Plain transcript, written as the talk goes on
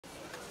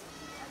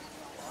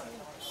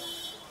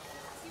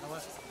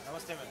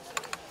नमस्ते मैम।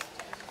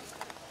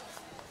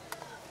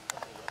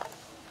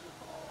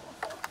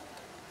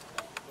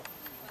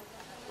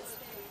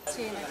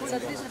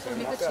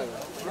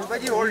 शिल्पा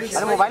जी होल्ड।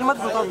 अरे मोबाइल मत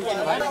बताओ बीच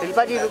में भाई।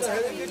 शिल्पा जी आगे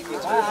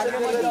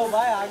मत जाओ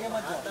भाई, आगे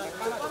मत जाओ।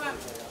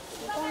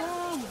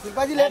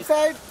 शिल्पा जी left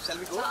side.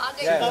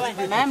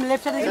 Ma'am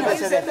left side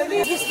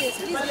देखिए।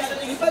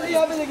 शिल्पा जी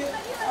यहाँ पे देखिए।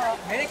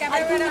 मेरे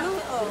कैमरे में ना।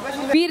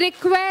 We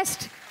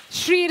request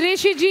Shri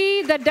Rishi ji,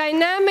 the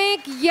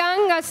dynamic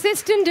young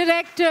assistant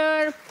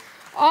director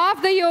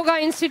of the Yoga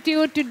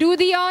Institute, to do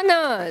the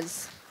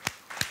honors.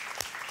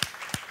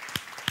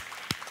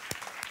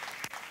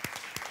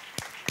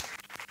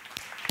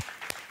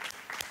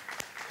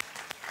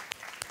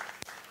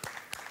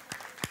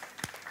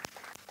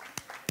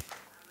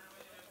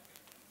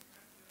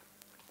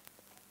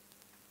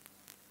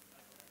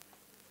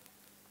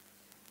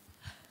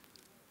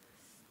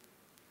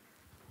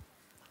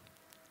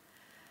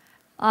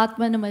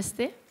 आत्मा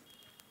नमस्ते।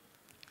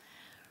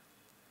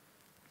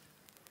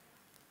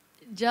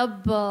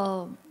 जब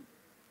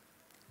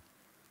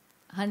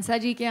हंसा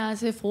जी के यहाँ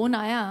से फ़ोन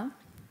आया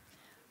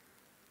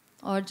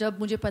और जब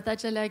मुझे पता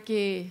चला कि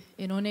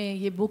इन्होंने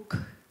ये बुक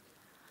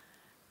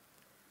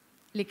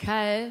लिखा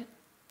है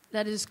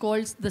दैट इज़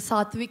कॉल्ड द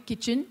सात्विक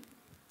किचन,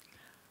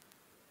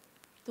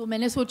 तो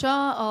मैंने सोचा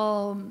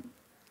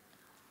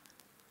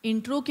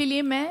इंट्रो के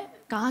लिए मैं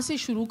कहाँ से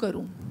शुरू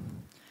करूँ।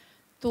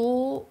 तो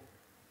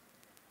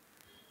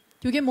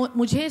क्योंकि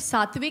मुझे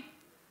सात्विक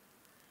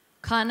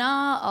खाना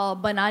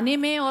बनाने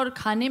में और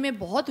खाने में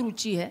बहुत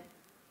रुचि है,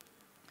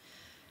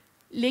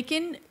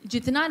 लेकिन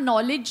जितना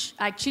नॉलेज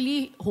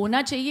एक्चुअली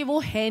होना चाहिए वो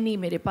है नहीं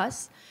मेरे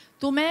पास।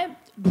 तो मैं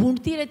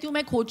ढूंढती रहती हूँ,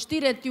 मैं खोजती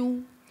रहती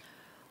हूँ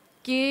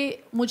कि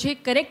मुझे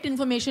करेक्ट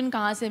इन्फॉर्मेशन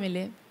कहाँ से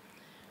मिले।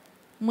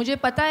 मुझे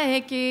पता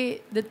है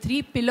कि द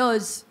 3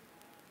 pillars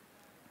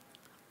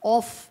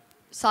ऑफ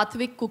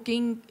सात्विक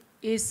cooking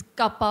is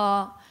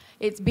कपा,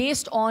 it's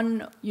based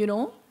on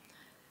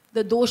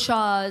the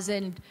doshas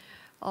and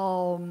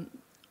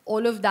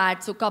all of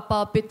that. So kapha,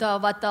 pitta,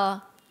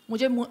 vata.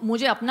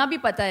 मुझे अपना भी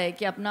पता है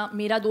कि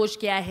मेरा दोष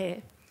क्या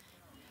है,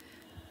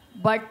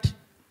 बट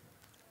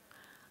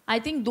आई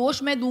थिंक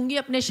दोष मैं दूंगी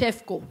अपने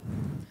शेफ को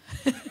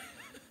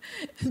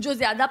जो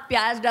ज़्यादा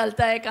प्याज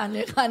डालता है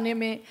खाने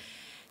में।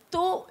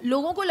 तो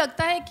लोगों को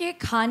लगता है कि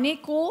खाने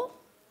को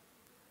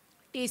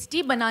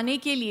टेस्टी बनाने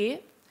के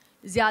लिए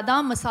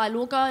ज़्यादा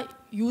मसालों का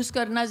यूज़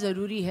करना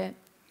ज़रूरी है।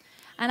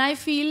 And I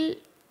feel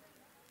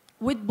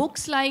with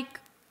books like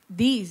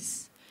these,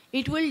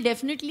 it will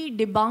definitely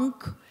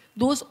debunk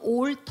those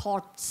old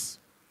thoughts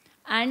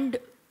and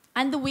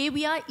the way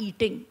we are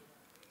eating.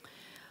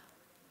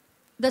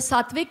 The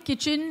Sattvic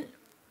Kitchen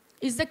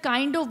is the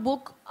kind of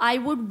book I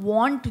would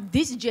want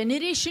this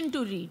generation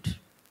to read.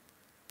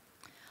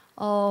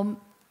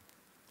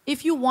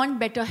 If you want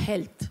better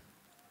health.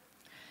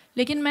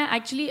 लेकिन मैं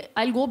actually,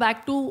 I'll go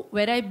back to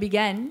where I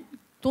began.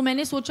 तो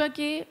मैंने सोचा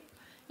कि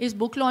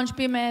इस book launch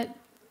पे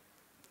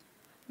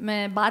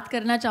मैं बात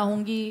करना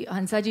चाहूँगी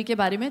हंसा जी के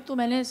बारे में। तो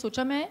मैंने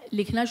सोचा मैं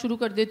लिखना शुरू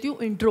कर देती हूँ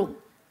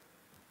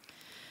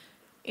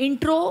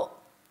इंट्रो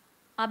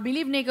आप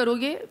बिलीव नहीं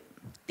करोगे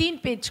 3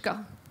 पेज का।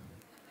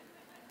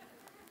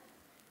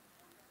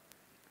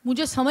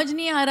 मुझे समझ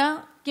नहीं आ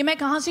रहा कि मैं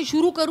कहाँ से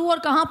शुरू करूँ और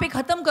कहाँ पे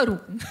ख़त्म करूँ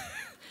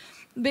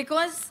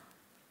because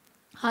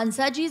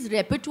Hansa जी's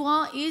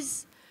repertoire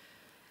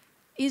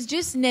is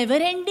just never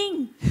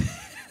ending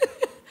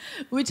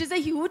which is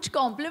a huge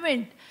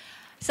compliment.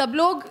 सब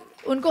लोग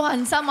उनको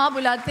हंसा माँ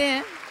बुलाते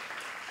हैं,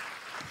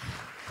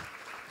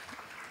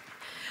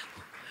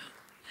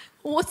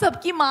 वो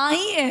सबकी माँ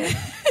ही है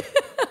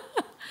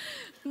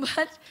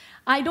but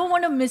I don't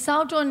want to miss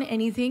out on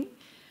anything.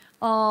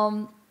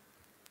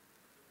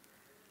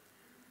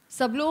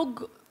 सब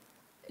लोग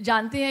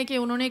जानते हैं कि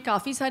उन्होंने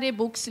काफ़ी सारे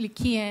बुक्स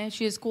लिखी हैं।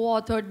 She is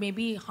co-authored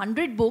maybe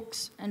 100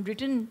 books and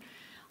written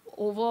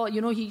over,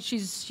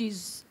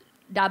 she's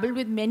dabbled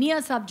with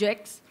many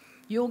subjects.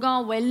 Yoga,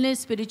 wellness,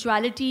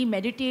 spirituality,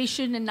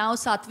 meditation, and now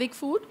Sattvic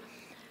food.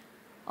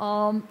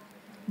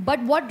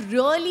 But what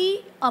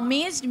really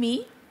amazed me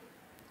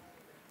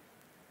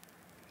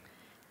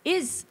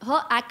is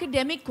her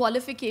academic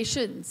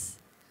qualifications.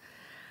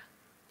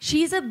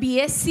 She's a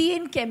BSc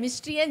in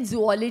chemistry and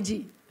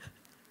zoology.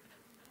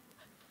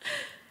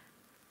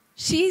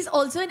 She's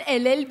also an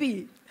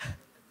LLB.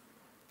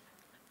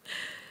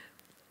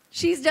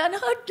 She's done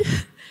her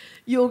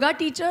yoga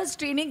teacher's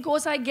training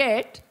course, I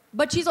get.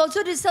 But she's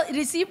also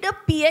received a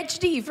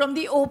PhD from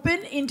the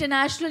Open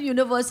International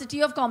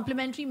University of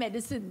Complementary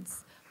Medicines.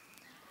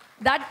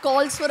 That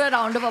calls for a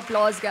round of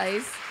applause,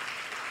 guys.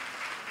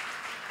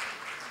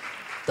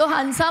 तो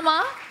हंसा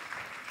माँ,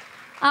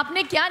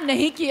 आपने क्या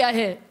नहीं किया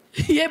है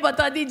ये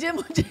बता दीजिए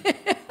मुझे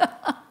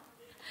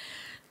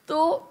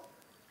तो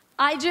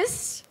I'm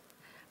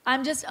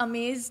just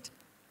amazed.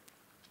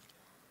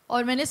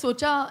 और मैंने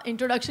सोचा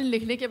इंट्रोडक्शन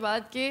लिखने के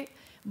बाद कि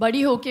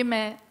बड़ी होके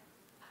मैं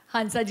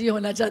हंसा जी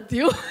होना चाहती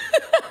हूँ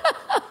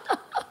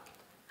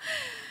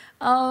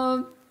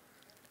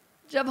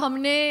जब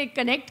हमने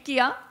कनेक्ट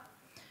किया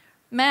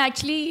मैं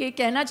एक्चुअली ये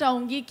कहना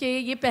चाहूँगी कि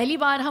ये पहली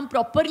बार हम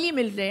प्रॉपरली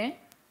मिल रहे हैं.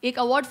 एक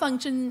अवार्ड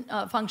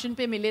फंक्शन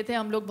पे मिले थे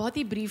हम लोग बहुत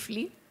ही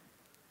ब्रीफली.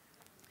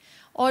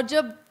 और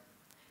जब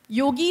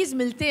योगीज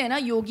मिलते हैं ना,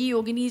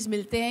 योगिनीज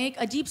मिलते हैं, एक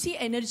अजीब सी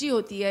एनर्जी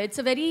होती है. It's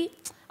a very,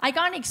 I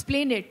can't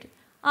explain it.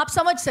 आप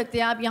समझ सकते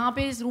हैं. आप यहाँ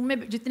पे इस रूम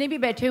में जितने भी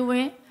बैठे हुए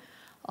हैं,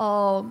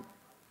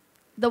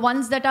 the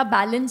ones that are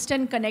balanced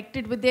and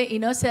connected with their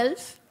inner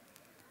self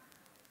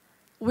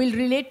will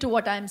relate to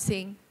what I am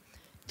saying.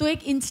 तो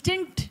एक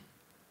इंस्टेंट,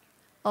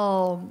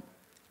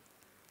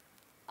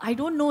 आई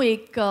डोंट नो,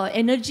 एक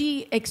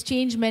एनर्जी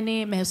एक्सचेंज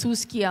मैंने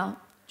महसूस किया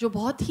जो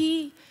बहुत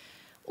ही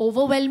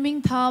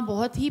ओवरवेलमिंग था,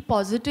 बहुत ही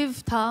पॉजिटिव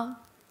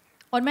था.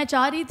 और मैं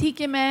चाह रही थी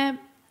कि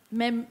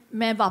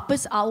मैं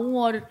वापस आऊँ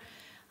और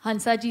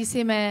हंसा जी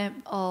से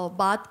मैं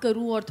बात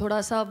करूँ और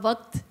थोड़ा सा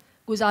वक्त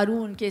गुजारूँ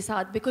उनके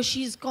साथ. Because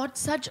she is got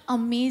such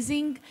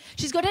amazing,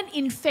 she is got an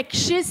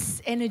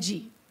infectious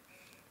energy,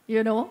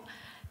 you know.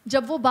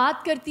 जब वो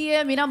बात करती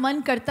है मेरा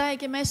मन करता है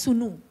कि मैं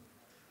सुनूँ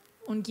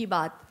उनकी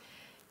बात.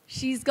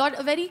 She is got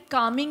a very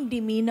calming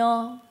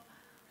demeanor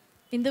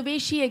in the way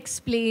she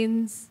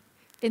explains,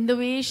 in the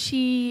way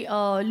she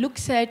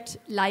looks at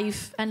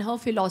life and her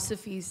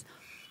philosophies.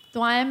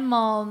 So I am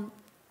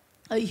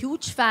a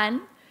huge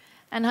fan.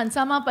 And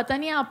हंसा माँ, पता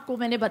नहीं आपको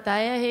मैंने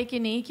बताया है कि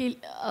नहीं कि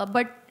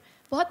बट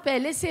बहुत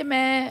पहले से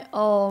मैं,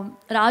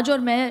 राज और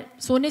मैं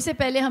सोने से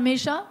पहले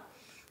हमेशा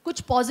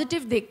कुछ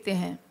पॉजिटिव देखते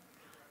हैं.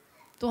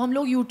 तो हम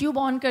लोग यूट्यूब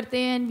ऑन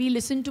करते हैं and we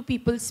listen to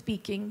people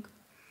speaking.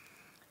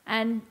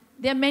 And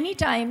there are many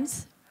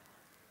times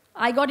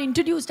I got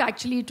introduced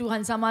actually to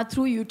हंसा माँ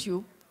through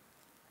YouTube.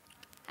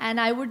 And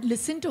I would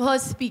listen to her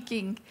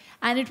speaking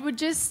and it would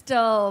just,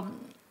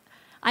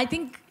 I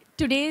think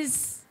today's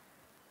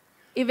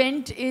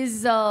event is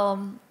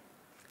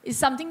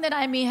something that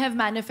I may have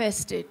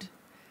manifested,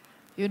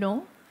 you know.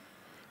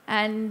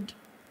 And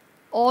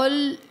all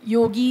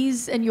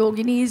yogis and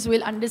yoginis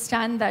will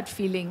understand that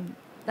feeling,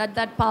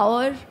 that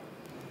power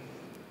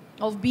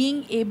of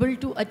being able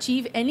to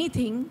achieve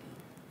anything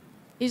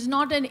is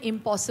not an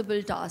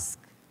impossible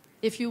task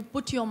if you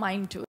put your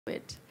mind to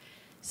it.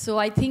 So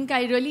I think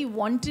I really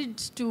wanted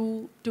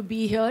to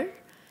be here,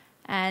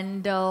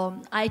 and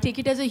I take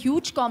it as a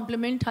huge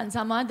compliment,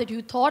 Hansama, that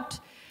you thought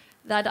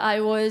that I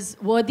was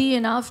worthy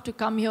enough to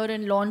come here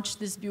and launch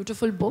this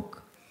beautiful book.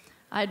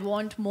 I'd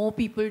want more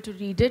people to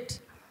read it.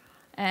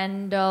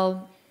 And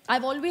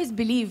I've always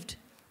believed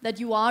that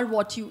you are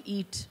what you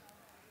eat.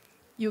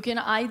 You can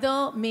either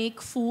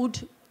make food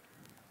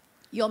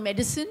your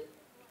medicine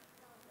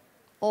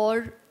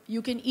or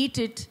you can eat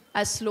it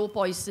as slow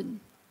poison.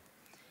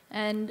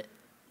 And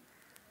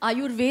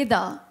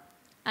Ayurveda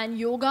and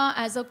yoga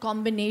as a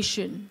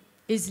combination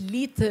is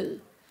lethal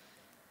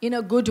in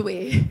a good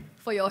way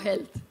for your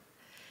health.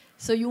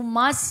 So you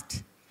must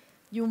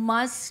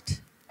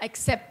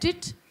accept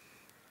it.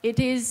 It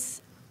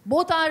is,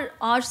 both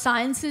are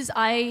sciences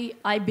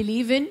I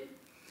believe in.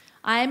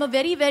 I am a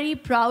very, very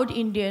proud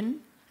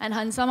Indian, and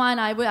Hansama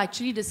and I were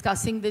actually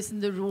discussing this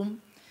in the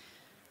room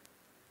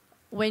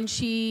when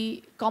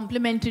she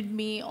complimented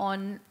me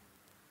on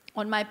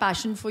my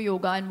passion for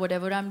yoga and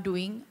whatever I'm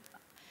doing.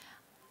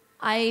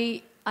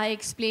 I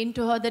explained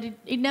to her that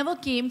it never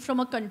came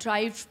from a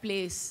contrived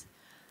place.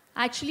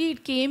 Actually,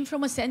 it came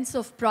from a sense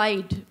of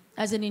pride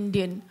as an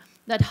Indian,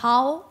 that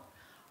how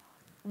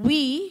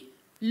we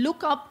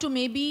look up to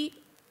maybe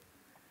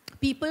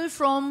people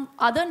from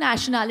other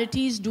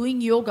nationalities doing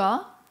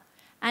yoga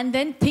and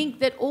then think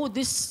that, oh,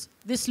 this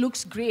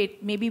looks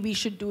great, maybe we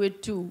should do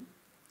it too.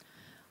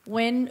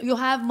 When you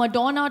have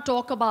Madonna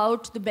talk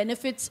about the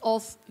benefits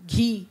of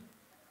ghee,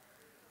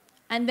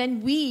 and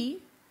then we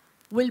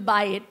will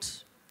buy it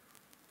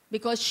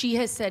because she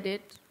has said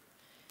it.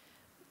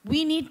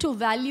 We need to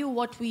value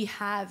what we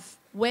have,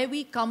 where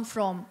we come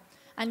from,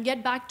 and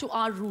get back to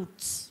our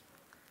roots.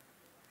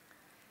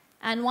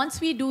 And once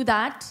we do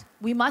that,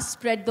 we must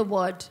spread the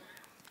word.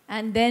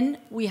 And then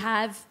we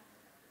have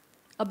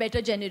a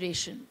better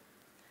generation.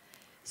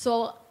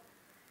 So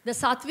the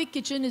Sattvic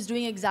kitchen is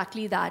doing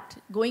exactly that.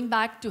 Going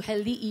back to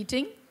healthy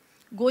eating,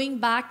 going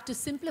back to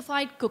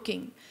simplified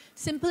cooking.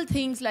 Simple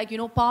things like,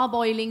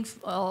 parboiling,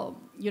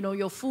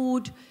 your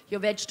food, your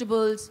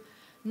vegetables,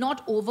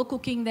 not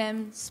overcooking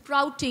them,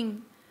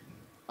 sprouting,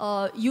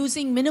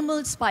 using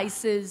minimal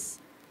spices.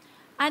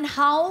 And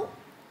how,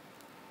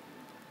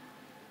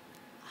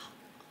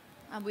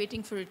 I'm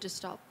waiting for it to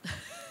stop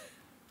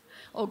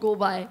or go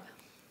by,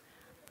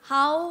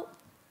 how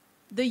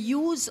the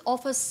use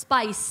of a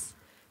spice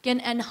can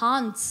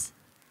enhance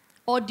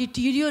or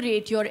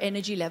deteriorate your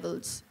energy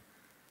levels,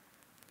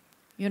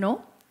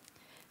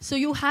 So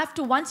you have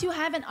to, once you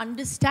have an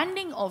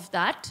understanding of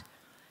that,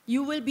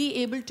 you will be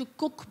able to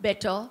cook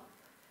better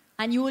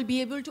and you will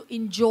be able to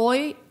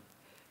enjoy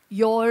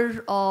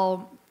your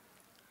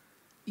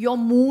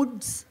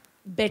moods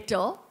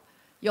better.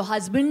 Your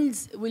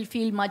husbands will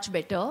feel much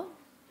better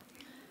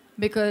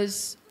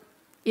because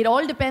it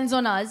all depends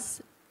on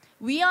us.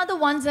 We are the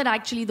ones that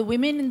actually, the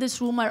women in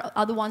this room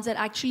are the ones that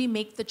actually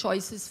make the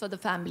choices for the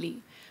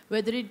family.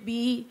 Whether it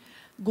be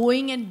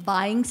going and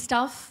buying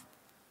stuff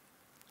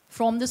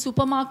from the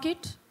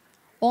supermarket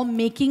or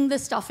making the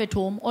stuff at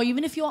home, or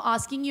even if you're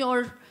asking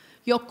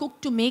your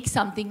cook to make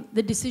something,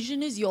 the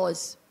decision is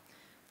yours.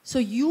 So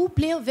you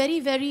play a very,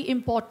 very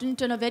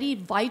important and a very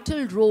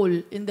vital role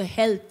in the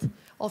health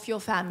of your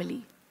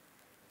family.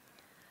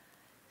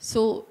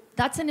 So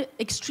that's an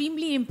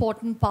extremely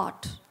important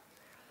part.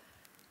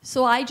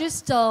 So I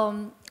just,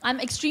 I'm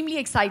extremely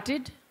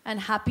excited and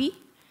happy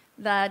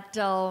that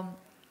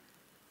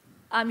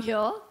I'm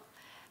here,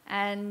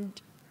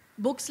 and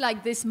books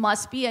like this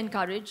must be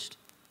encouraged.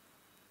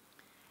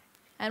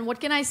 And what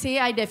can I say?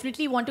 I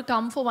definitely want to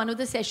come for one of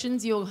the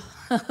sessions,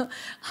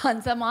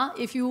 Hansama,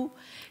 if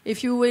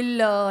you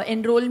will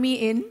enroll me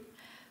in.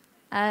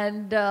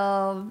 And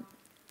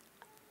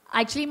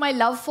actually, my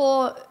love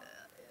for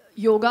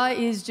yoga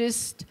is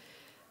just,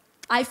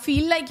 I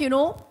feel like,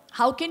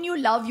 how can you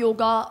love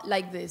yoga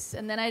like this?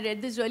 And then I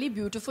read this really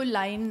beautiful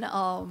line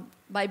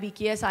by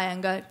BKS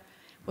Iyengar,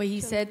 where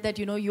he said that,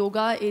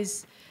 yoga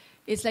is,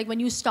 it's like when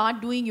you start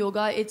doing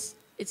yoga,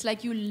 it's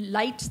like you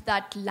light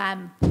that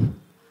lamp.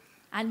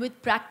 And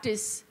with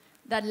practice,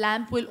 that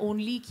lamp will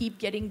only keep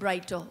getting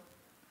brighter.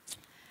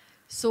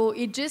 So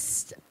it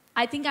just,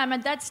 I think I'm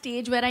at that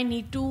stage where I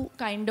need to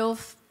kind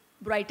of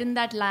brighten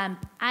that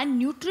lamp. And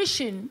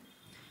nutrition,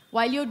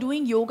 while you're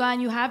doing yoga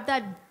and you have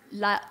that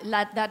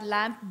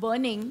lamp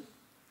burning,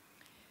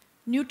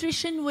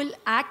 nutrition will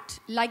act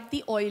like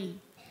the oil.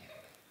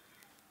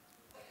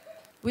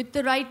 With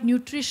the right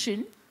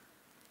nutrition,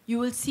 you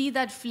will see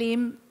that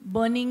flame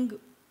burning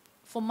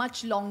for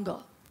much longer.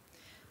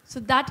 So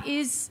that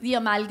is the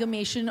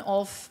amalgamation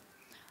of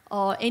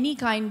any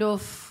kind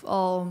of,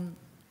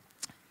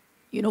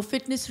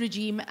 fitness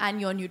regime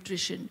and your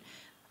nutrition.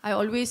 I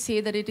always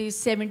say that it is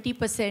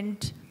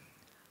 70%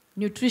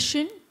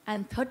 nutrition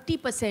and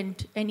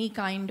 30% any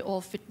kind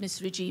of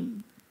fitness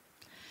regime.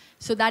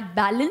 So that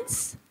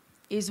balance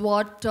is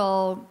what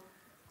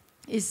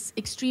is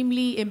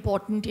extremely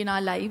important in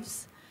our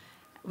lives,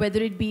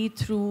 whether it be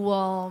through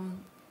our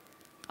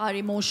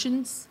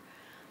emotions,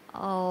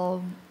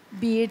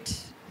 be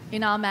it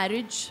in our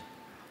marriage,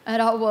 at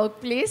our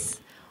workplace,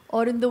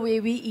 or in the way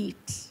we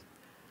eat.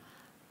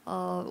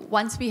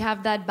 Once we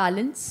have that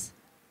balance,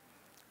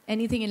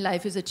 anything in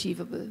life is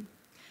achievable.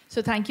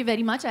 So thank you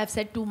very much. I've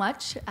said too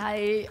much.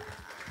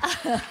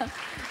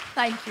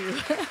 Thank you.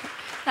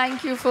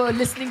 Thank you for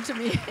listening to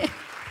me.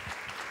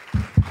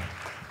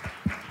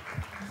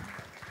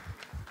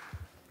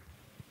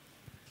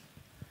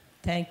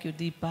 Thank you,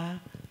 Deepa.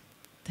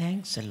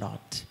 Thanks a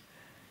lot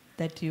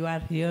that you are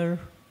here.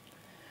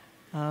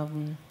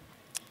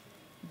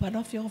 One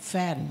of your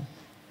fans,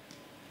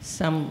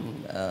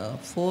 some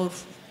 4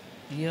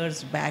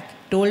 years back,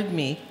 told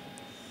me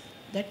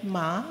that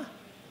माँ,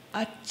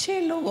 अच्छे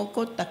लोगों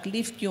को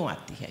तकलीफ क्यों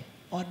आती है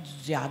और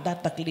ज़्यादा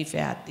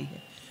तकलीफें आती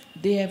है?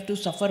 They have to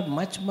suffer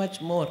much,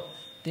 much more.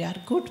 They are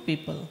good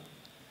people.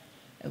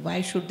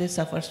 Why should they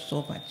suffer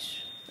so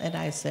much? And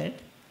I said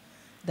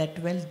that,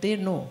 well, they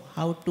know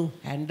how to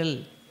handle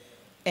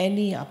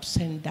any ups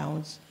and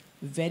downs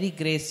very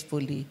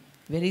gracefully,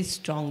 very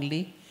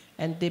strongly,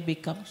 and they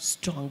become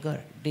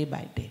stronger day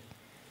by day.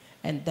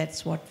 And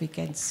that's what we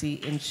can see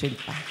in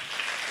Shilpa.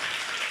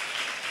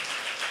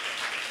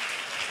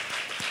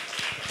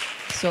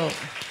 So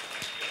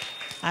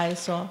I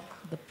saw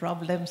the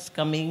problems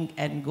coming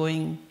and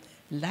going.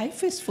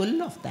 Life is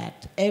full of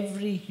that.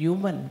 Every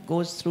human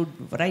goes through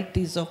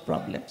varieties of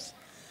problems.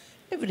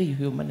 Every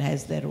human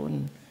has their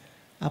own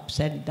ups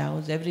and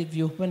downs. Every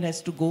human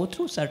has to go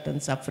through certain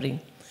suffering.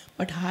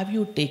 But how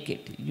you take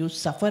it? You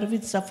suffer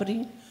with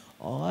suffering,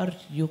 or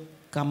you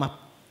come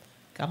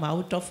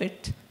out of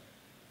it,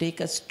 take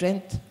a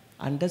strength,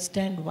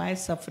 understand why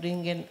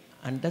suffering, and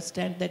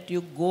understand that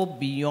you go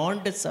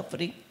beyond the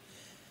suffering,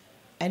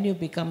 and you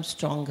become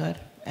stronger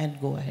and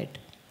go ahead.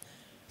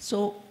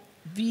 So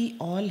we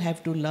all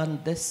have to learn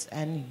this,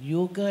 and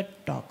yoga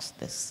talks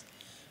this.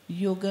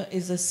 Yoga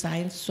is a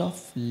science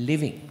of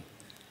living,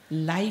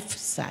 life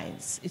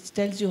science. It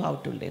tells you how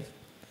to live,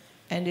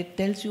 and it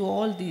tells you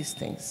all these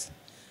things.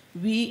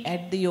 We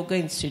at the Yoga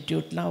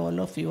Institute, now all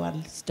of you are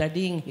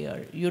studying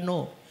here, you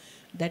know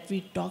that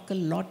we talk a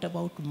lot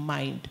about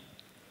mind.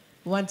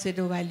 Once in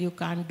a while you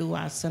can't do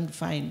asana,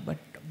 fine, but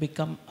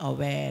become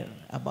aware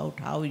about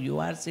how you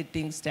are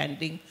sitting,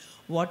 standing,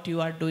 what you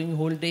are doing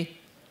whole day,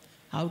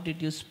 how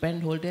did you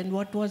spend whole day, and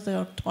what was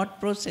your thought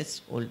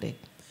process whole day.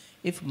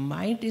 If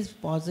mind is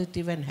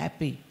positive and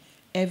happy,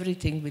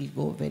 everything will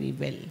go very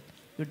well.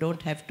 You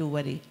don't have to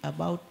worry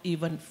about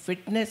even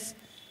fitness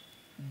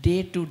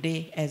day to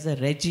day as a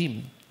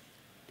regime.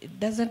 It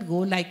doesn't go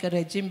like a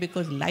regime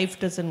because life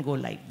doesn't go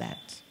like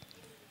that.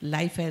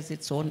 Life has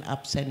its own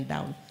ups and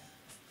downs.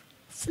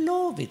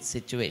 Flow with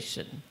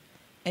situation.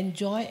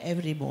 Enjoy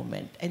every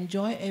moment.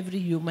 Enjoy every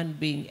human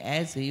being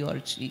as he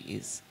or she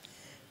is.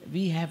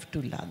 We have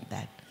to learn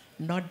that.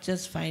 Not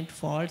just find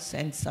faults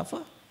and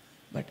suffer,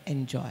 but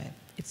enjoy.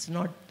 It's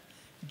not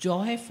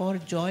joy for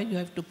joy. You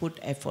have to put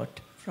effort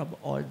from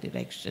all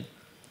directions.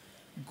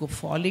 Go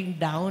falling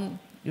down,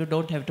 you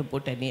don't have to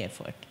put any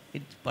effort.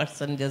 It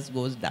person just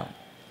goes down.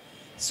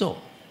 So,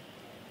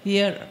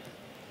 here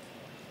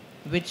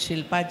with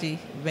Shilpa ji,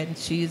 when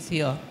she is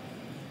here,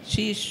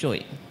 she is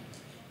showing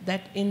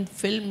that in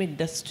film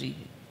industry,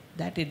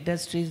 that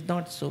industry is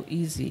not so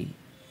easy.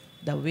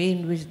 The way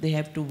in which they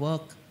have to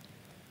work,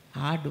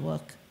 hard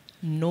work,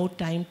 no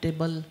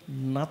timetable,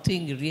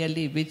 nothing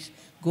really which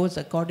goes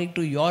according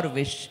to your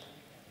wish.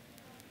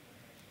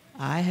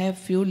 I have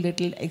few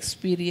little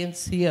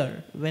experience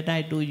here when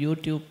I do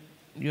YouTube,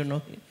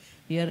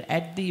 here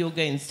at the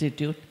Yoga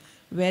Institute,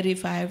 where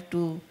if I have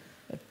to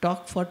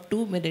talk for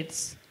 2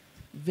 minutes,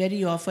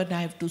 very often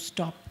I have to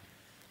stop.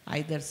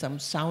 Either some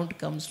sound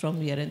comes from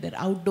here and there,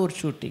 outdoor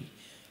shooting.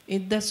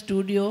 In the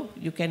studio,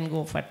 you can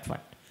go fat,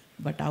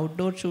 but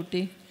outdoor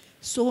shooting,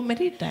 so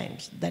many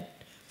times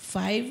that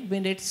 5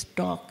 minutes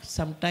talk,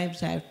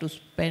 sometimes I have to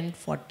spend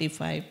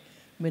 45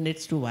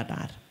 minutes to 1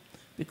 hour.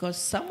 Because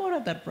some or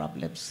other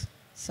problems,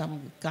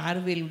 some car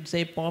will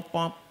say pop,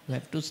 pop, you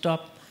have to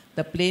stop.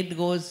 The plane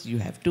goes, you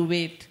have to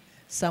wait.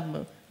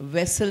 Some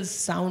vessel's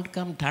sound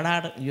come,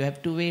 thadar, you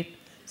have to wait.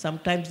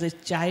 Sometimes the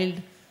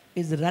child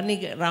is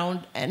running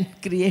around and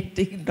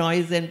creating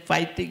noise and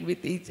fighting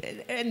with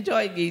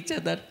enjoying each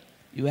other.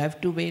 You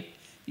have to wait.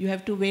 You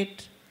have to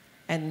wait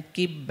and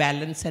keep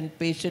balance and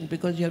patience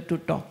because you have to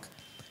talk.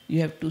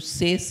 You have to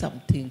say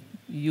something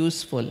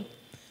useful,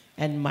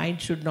 and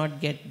mind should not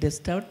get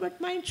disturbed, but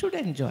mind should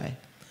enjoy.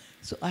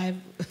 So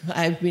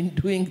I've been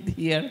doing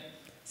here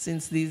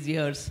since these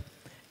years,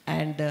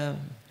 and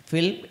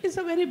film is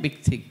a very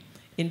big thing.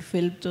 In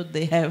film, so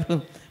they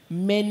have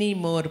many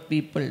more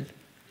people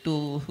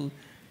to,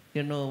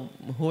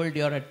 hold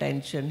your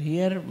attention.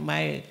 Here,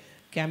 my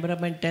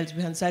cameraman tells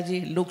me,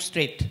 Hansaji, look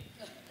straight.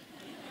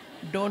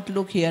 Don't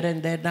look here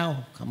and there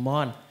now. Come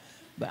on.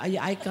 But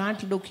I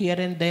can't look here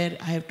and there.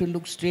 I have to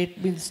look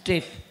straight, means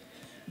straight.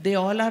 They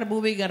all are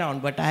moving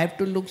around, but I have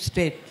to look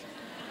straight.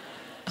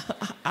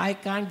 I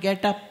can't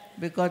get up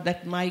because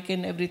that mic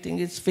and everything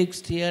is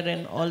fixed here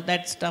and all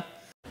that stuff.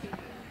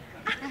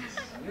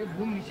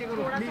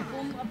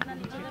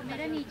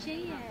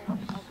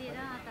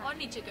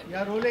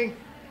 Yeah, rolling.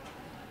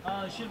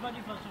 Shilpa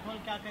ji, first of all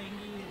क्या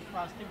कहेंगी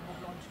स्वास्तिक book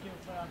launch के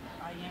ऊपर? आप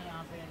आई हैं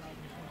यहाँ पे?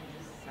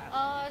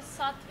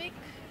 सात्विक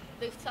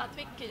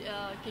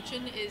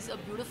kitchen is a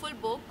beautiful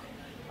book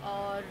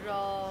और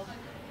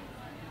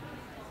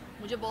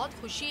मुझे बहुत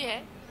खुशी है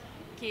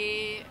कि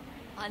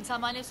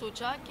हंसामा ने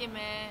सोचा कि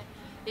मैं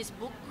इस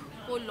बुक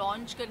को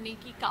लॉन्च करने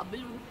की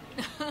काबिल हूँ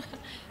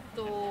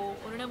तो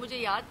उन्होंने मुझे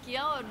याद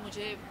किया और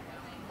मुझे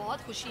बहुत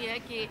खुशी है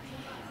कि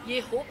ये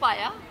हो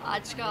पाया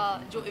आज का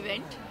जो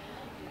event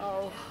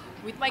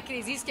with my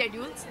crazy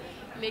schedules,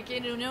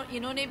 लेकिन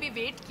इन्होंने भी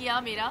वेट किया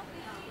मेरा।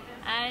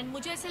 एंड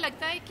मुझे ऐसे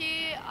लगता है कि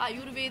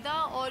आयुर्वेदा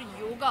और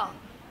योगा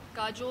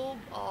का जो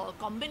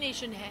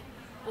कॉम्बिनेशन है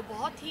वो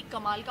बहुत ही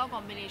कमाल का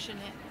कॉम्बिनेशन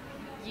है।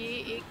 ये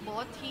एक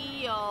बहुत ही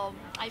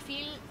आई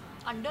फील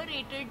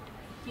अंडररेटेड,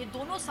 ये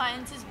दोनों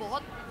साइंसेस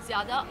बहुत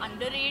ज़्यादा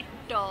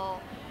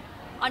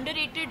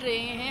अंडररेटेड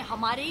रहे हैं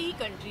हमारे ही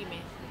कंट्री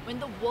में, when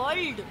the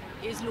world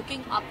is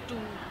looking up to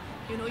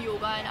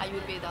yoga and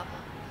Ayurveda.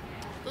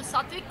 तो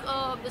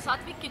the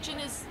Sattvic kitchen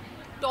is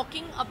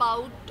talking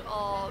about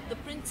the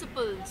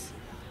principles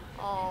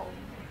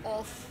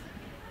of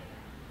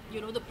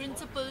the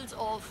principles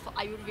of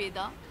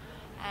Ayurveda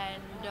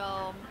and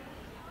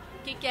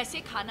कि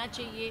कैसे खाना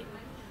चाहिए,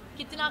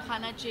 कितना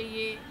खाना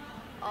चाहिए,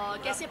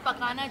 कैसे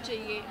पकाना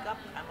चाहिए,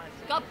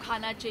 कब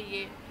खाना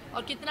चाहिए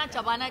और कितना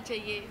चबाना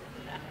चाहिए,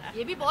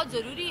 ये भी बहुत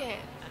ज़रूरी है।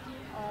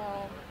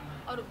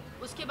 और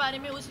उसके बारे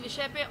में उस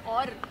विषय पे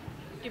और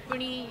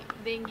टिप्पणी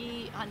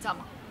देंगी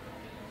हंसामा।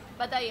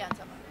 बताइए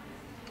हंसामा।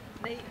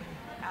 नहीं,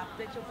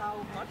 आपने जो कहा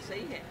वो बहुत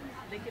सही है,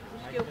 लेकिन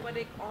उसके ऊपर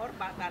एक और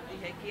बात आती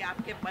है कि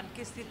आपके मन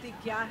की स्थिति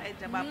क्या है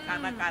जब आप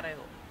खाना खा रहे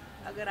हो।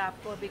 अगर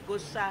आपको अभी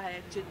गुस्सा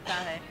है, चिंता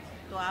है,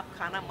 तो आप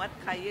खाना मत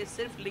खाइए,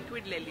 सिर्फ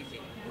लिक्विड ले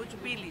लीजिए, कुछ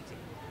पी लीजिए,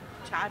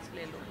 छाछ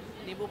ले लो,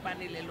 नींबू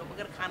पानी ले लो,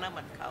 मगर खाना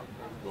मत खाओ।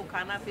 वो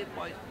खाना फिर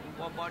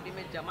बॉडी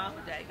में जमा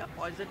हो जाएगा,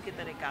 पॉइजन की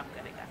तरह काम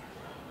करेगा।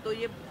 तो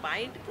ये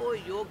माइंड को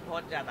योग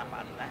बहुत ज़्यादा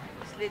मानता है,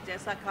 इसलिए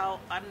जैसा खाओ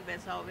अन्न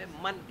वैसा हो,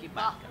 मन की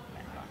बात करता है।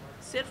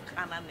 सिर्फ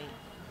खाना नहीं,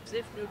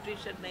 सिर्फ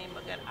न्यूट्रिशन नहीं,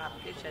 मगर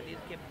आपके शरीर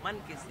के मन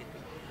की स्थिति।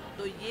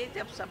 तो ये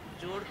जब सब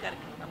जोड़ कर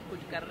हम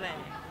कुछ कर रहे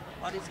हैं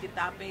और इस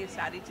किताब में ये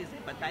सारी चीज़ें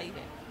बताई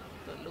हैं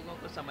तो लोगों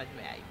को समझ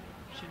में आई।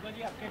 शिल्पा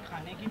जी, आपके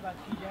खाने की बात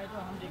की जाए तो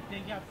हम देखते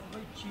हैं कि आपका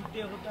कोई चीट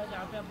डे होता है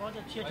जहाँ पे आप बहुत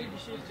अच्छी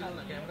डिशेज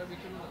खाते हैं,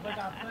 बट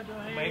आपका जो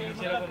है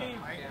मतलब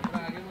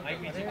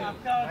कि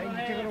आपका जो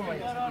है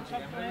और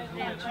सब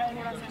अच्छा है।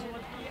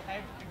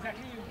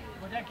 एग्जैक्टली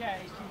वजह क्या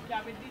है इस चीज़ की?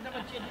 आप इतनी सब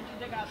अच्छी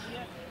चीज़ें खाती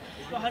हैं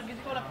तो हर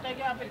किसी को लगता है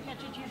कि आप इतनी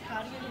अच्छी चीज़ खा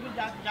रही है, लेकिन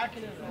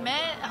जाके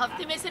मैं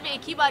हफ्ते में सिर्फ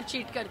एक ही बार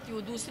चीट करती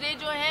हूँ। दूसरे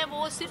जो हैं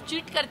वो सिर्फ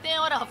चीट करते हैं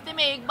और हफ्ते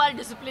में एक बार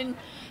डिसिप्लिन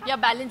या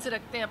बैलेंस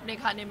रखते हैं अपने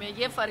खाने में।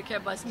 ये फ़र्क है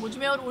बस मुझ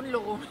में और उन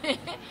लोगों में।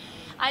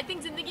 आई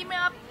थिंक ज़िंदगी में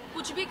आप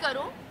कुछ भी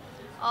करो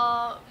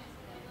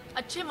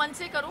अच्छे मन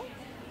से करो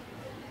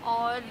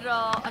और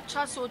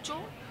अच्छा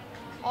सोचो,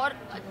 और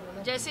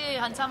जैसे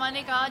हंसामा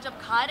ने कहा जब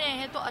खा रहे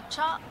हैं तो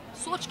अच्छा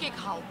सोच के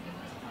खाओ,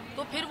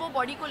 तो फिर वो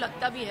बॉडी को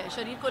लगता भी है,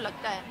 शरीर को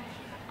लगता है।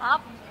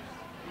 आप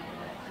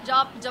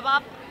जब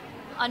आप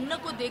अन्न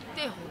को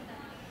देखते हो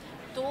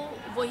तो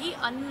वही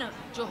अन्न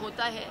जो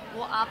होता है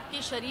वो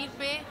आपके शरीर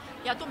पे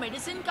या तो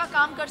मेडिसिन का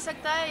काम कर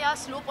सकता है या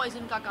स्लो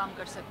पॉइजन का काम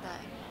कर सकता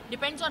है.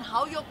 Depends on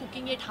how you are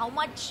cooking it, how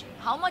much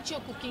you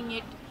are cooking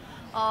it,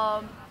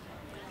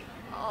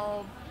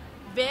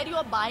 where you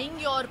are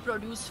buying your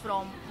produce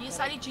from. ये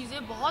सारी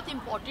चीज़ें बहुत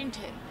इम्पॉर्टेंट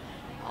है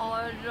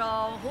और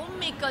होम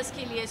मेकर्स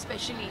के लिए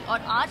स्पेशली,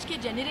 और आज के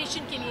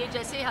जनरेशन के लिए.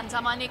 जैसे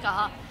हंसामा ने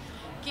कहा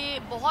कि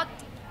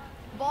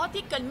बहुत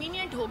ही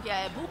कन्वीनियंट हो गया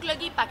है. भूख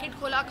लगी, पैकेट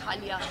खोला, खा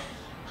लिया.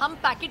 हम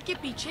पैकेट के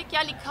पीछे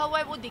क्या लिखा हुआ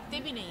है वो दिखते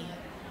भी नहीं है.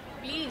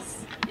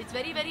 Please, it's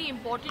very very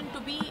important to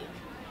be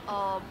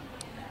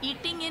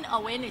eating in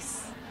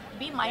awareness,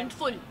 be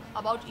mindful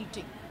about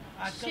eating.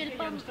 आजकल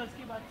के यंगस्टर्स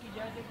की बात की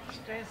जाए तो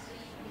स्ट्रेस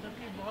मतलब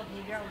कि बहुत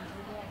हो गया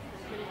उनको,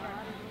 उसके लिए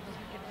कहा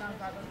कितना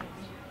ज़्यादा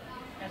जरूरी है,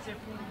 कैसे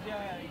फूड या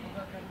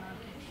योगा करना.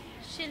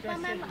 शिल्पा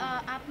मैम,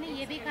 आपने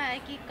ये भी कहा है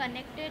कि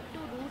connected two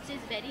roots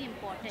is very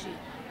important.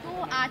 तो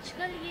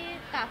आजकल ये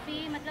काफ़ी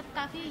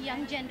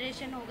यंग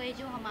जनरेशन हो गई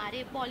जो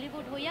हमारे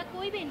बॉलीवुड हो या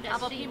कोई भी इंडस्ट्री.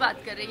 आप अपनी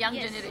बात कर रहे हैं, यंग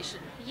जनरेशन.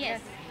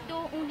 यस, तो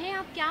उन्हें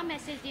आप क्या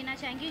मैसेज देना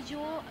चाहेंगे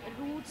जो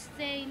रूट्स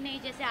से नहीं,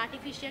 जैसे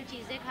आर्टिफिशियल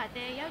चीज़ें खाते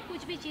हैं या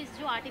कुछ भी चीज़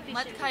जो आर्टिफिशियल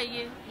मत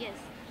खाइए. यस,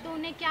 तो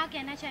उन्हें क्या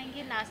कहना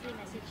चाहेंगे? लास्टली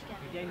मैसेज क्या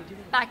है?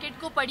 पैकेट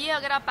को पढ़िए.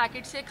 अगर आप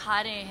पैकेट से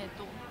खा रहे हैं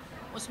तो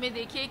उसमें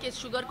देखिए कि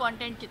शुगर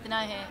कंटेंट कितना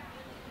है,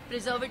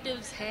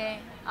 प्रिजर्वेटिव्स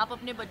हैं. आप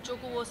अपने बच्चों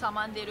को वो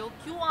सामान दे रहे हो,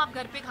 क्यों आप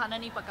घर पे खाना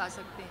नहीं पका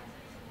सकते?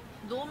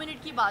 2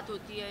 मिनट की बात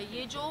होती है.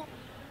 ये जो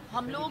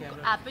हम लोग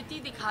एपैथी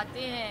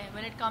दिखाते हैं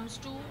when it comes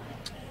to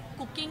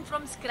cooking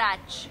from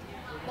scratch,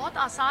 बहुत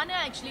आसान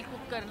है एक्चुअली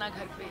कुक करना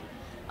घर पे.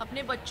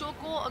 अपने बच्चों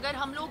को, अगर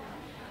हम लोग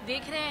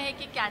देख रहे हैं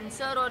कि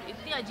कैंसर और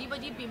इतनी अजीब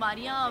अजीब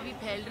बीमारियां अभी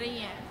फैल रही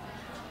हैं,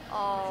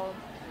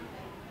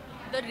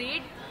 the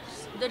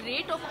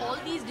rate of all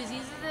these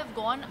diseases have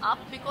gone up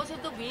because of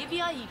the way we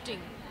are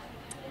eating,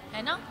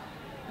 है ना.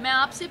 मैं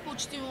आपसे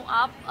पूछती हूँ,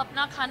 आप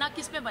अपना खाना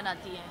किस में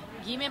बनाती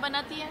हैं? घी में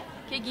बनाती हैं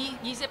कि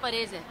घी से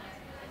परहेज है?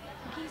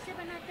 घी से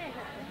बनाते हैं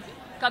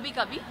कभी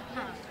कभी.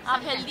 हाँ,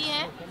 आप हेल्दी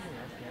हैं?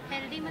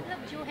 हेल्दी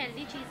मतलब जो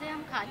हेल्दी चीज़ें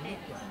हम खाते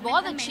हैं.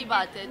 बहुत अच्छी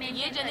बात है. तो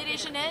ये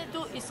जनरेशन है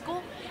तो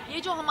इसको,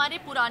 ये जो हमारे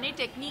पुराने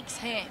टेक्निक्स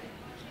हैं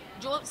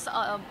जो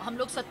हम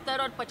लोग 70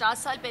 और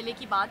 50 साल पहले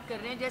की बात कर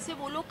रहे हैं, जैसे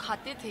वो लोग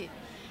खाते थे.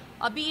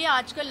 अभी ये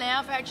आजकल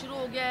नया फैट शुरू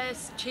हो गया है,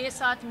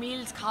 6-7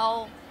 मील्स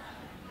खाओ.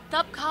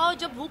 तब खाओ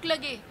जब भूख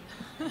लगे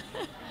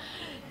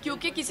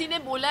क्योंकि किसी ने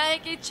बोला है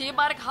कि 6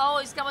 बार खाओ,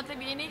 इसका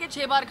मतलब ये नहीं कि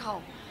 6 बार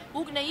खाओ.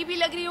 भूख नहीं भी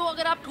लग रही हो,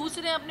 अगर आप ठूस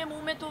रहे हैं अपने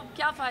मुंह में तो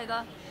क्या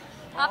फ़ायदा.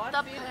 आप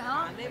तब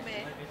खाने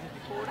में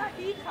थोड़ा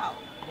ही खाओ,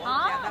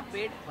 बहुत ज़्यादा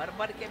पेट भर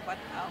भर के मत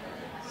खाओ.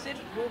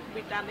 सिर्फ भूख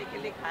मिटाने के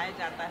लिए खाया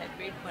जाता है,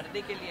 पेट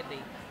भरने के लिए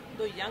नहीं.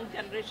 तो यंग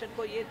जनरेशन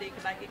को ये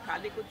देखना कि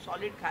खाली कुछ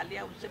सॉलिड खा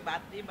लिया उससे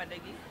बात नहीं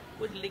बनेगी,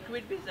 कुछ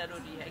लिक्विड भी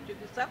ज़रूरी है,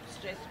 क्योंकि सब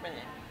स्ट्रेस में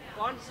है.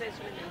 कौन स्ट्रेस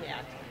में नहीं है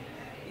आजकल?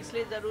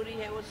 इसलिए ज़रूरी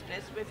है वो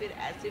स्ट्रेस में फिर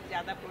एसिड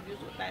ज़्यादा प्रोड्यूस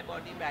होता है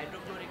बॉडी में.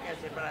 हाइड्रोक्लोरिक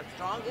एसिड बड़ा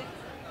स्ट्रॉन्ग है.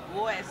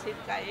 वो एसिड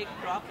का एक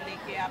ड्रॉप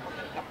लेके आप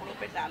अगर कपड़ों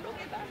पे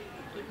डालोगे ना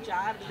तो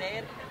 4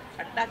 लेयर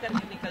ठंडा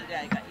करके निकल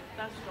जाएगा.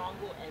 इतना स्ट्रॉन्ग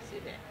वो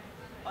एसिड है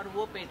और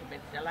वो पेट में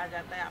चला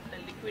जाता है. आपने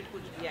लिक्विड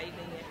कुछ दिया ही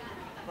नहीं है.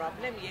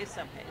 प्रॉब्लम ये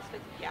सब है.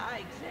 इसमें क्या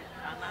एग्जैक्ट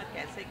खाना,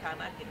 कैसे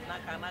खाना, कितना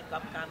खाना,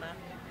 कब खाना,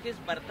 किस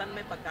बर्तन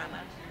में पकाना,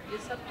 ये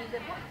सब चीज़ें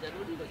बहुत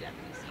ज़रूरी हो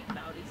जाती है सीखना.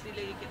 और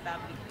इसीलिए ये किताब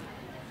लिखी.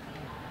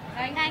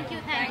 Thank you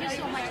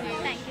so much.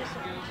 Thank you so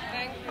much.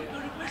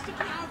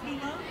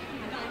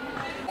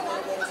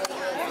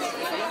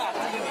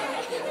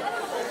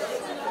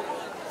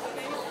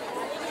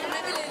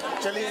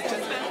 चलिए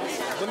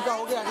जिनका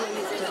हो गया आगे.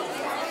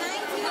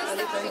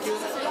 Thank you.